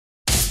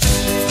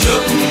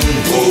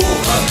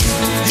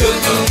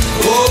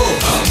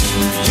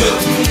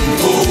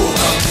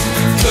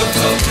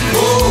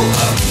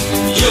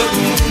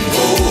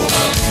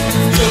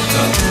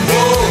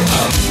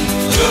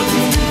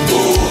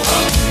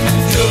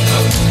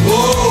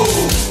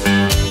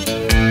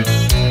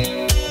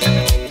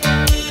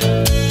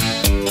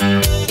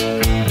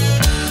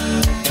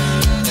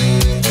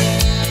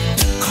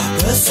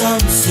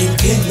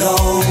Sinking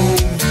low,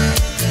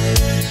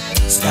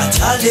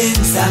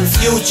 scatterlings and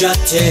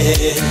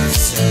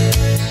fugitives,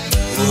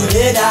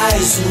 hooded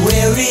eyes and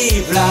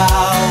weary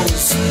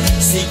brows,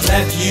 seek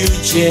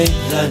refuge in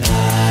the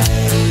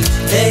night.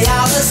 They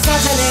are the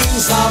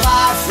scatterlings of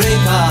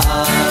Africa,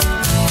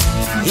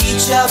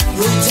 each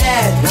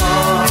uprooted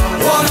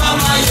one.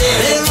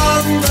 They're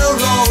on the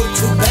road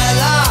to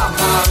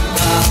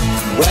Bellamanga,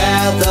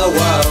 where the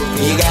world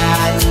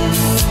began.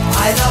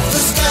 I love the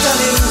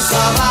scatterlings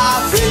of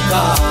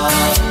Africa,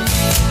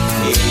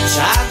 each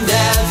and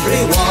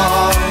every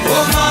one.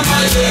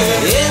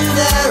 In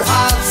their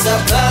hearts a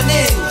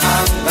burning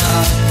hunger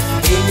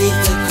beneath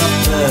the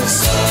copper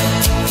sun.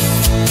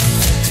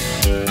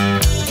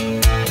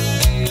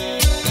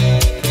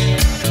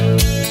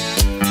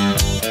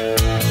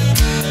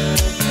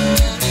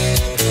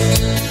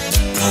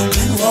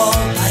 Broken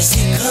wall,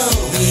 bicycle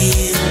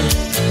wheel,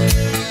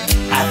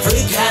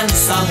 African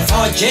song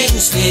forging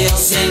steel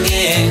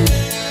singing.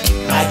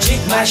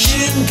 Magic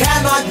machine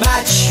cannot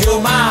match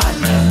human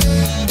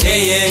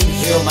being,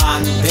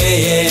 human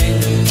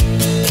being.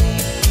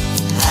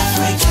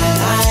 African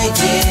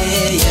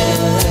ideas,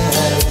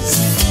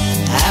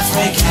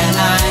 African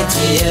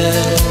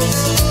ideas,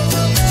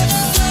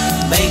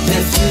 make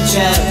the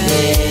future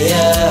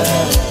clear,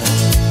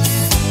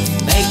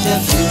 make the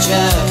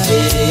future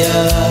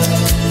clear.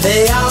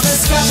 They are the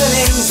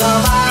scatterlings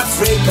of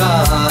Africa,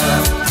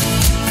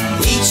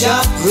 each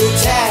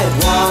uprooted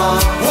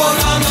one.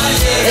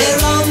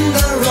 They're on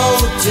the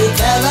road to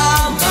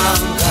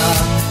Bellamanga,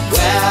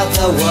 where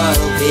the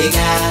world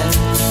began.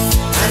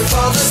 And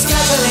for the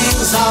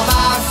scatterlings of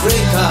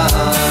Africa,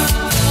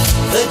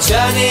 the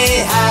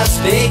journey has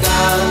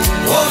begun.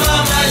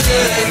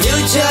 You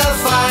shall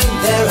find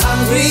their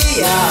hungry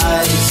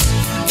eyes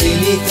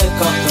beneath the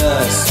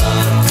copper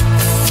sun.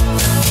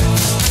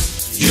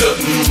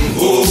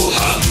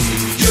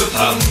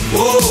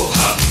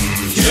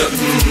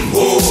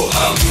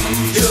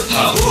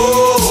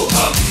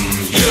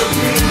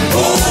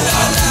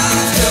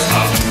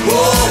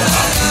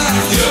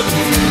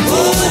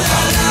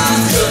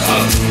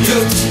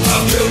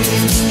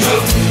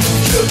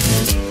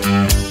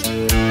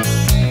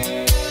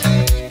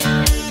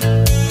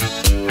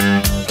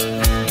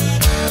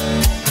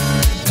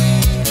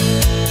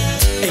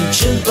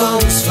 Ancient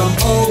bones from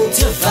old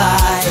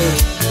divide,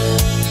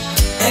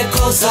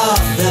 echoes of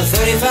the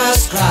very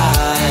first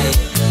cry.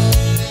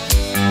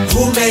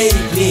 Who made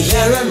me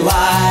here and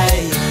why?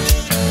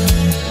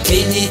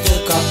 Beneath the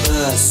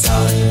copper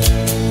sun,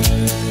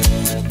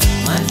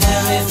 my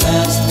very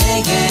first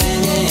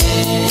beginnings.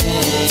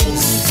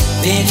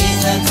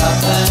 Beneath the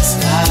copper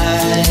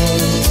sky,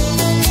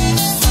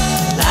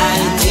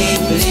 lying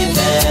deeply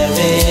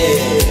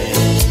buried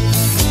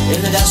in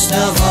the dust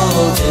of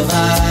old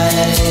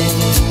divide.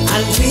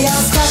 And we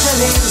are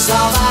scatterlings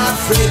of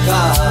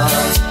Africa,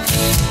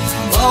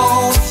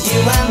 both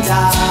you and I.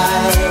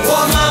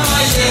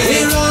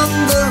 We're on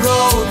the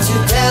road to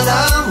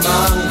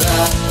Bellamanga,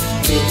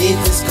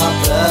 beneath this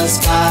copper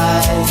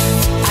sky.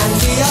 And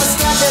we are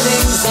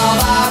scatterlings of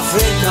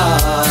Africa,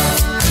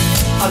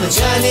 on a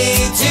journey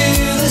to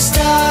the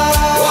stars.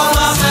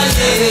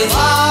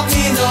 Far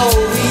below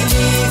we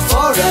live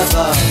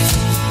forever,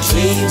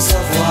 dreams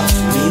of what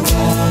we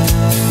want.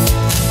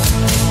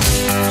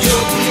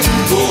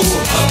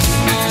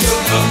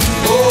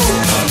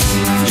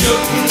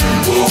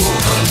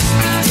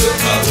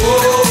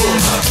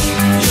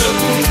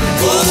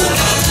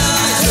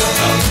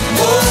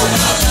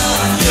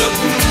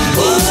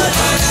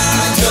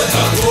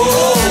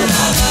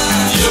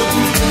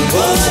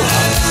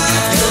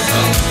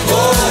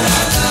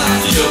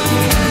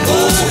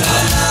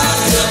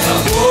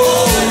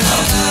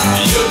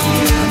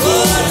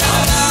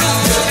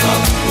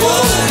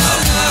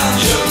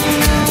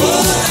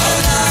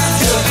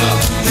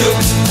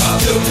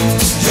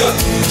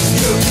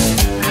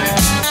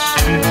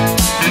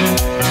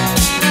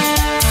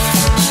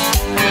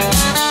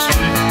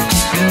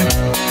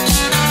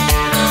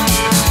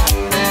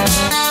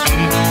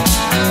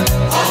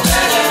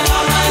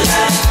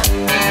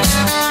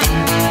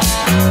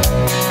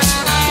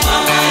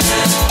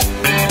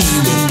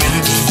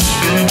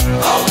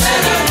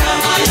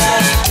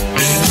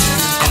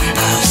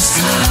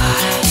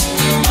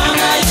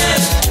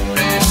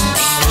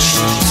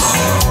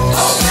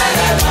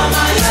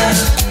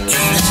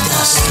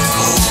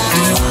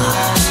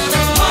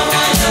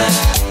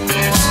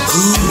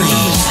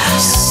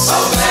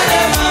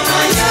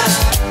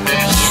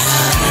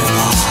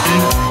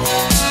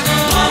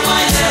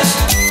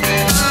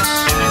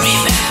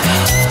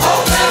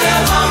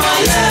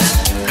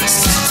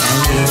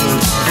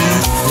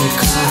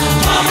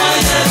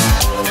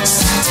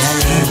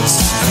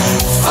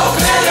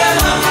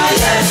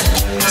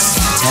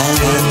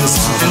 Scatterlings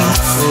of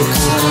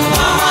Africa,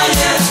 Mama,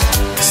 yeah.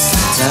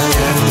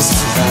 Scatterlings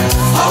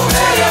Scatterlings of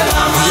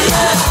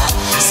Africa.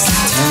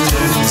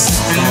 Scatterlings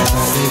of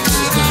Africa.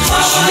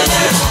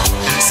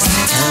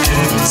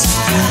 Scatterlings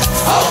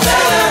of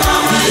Africa.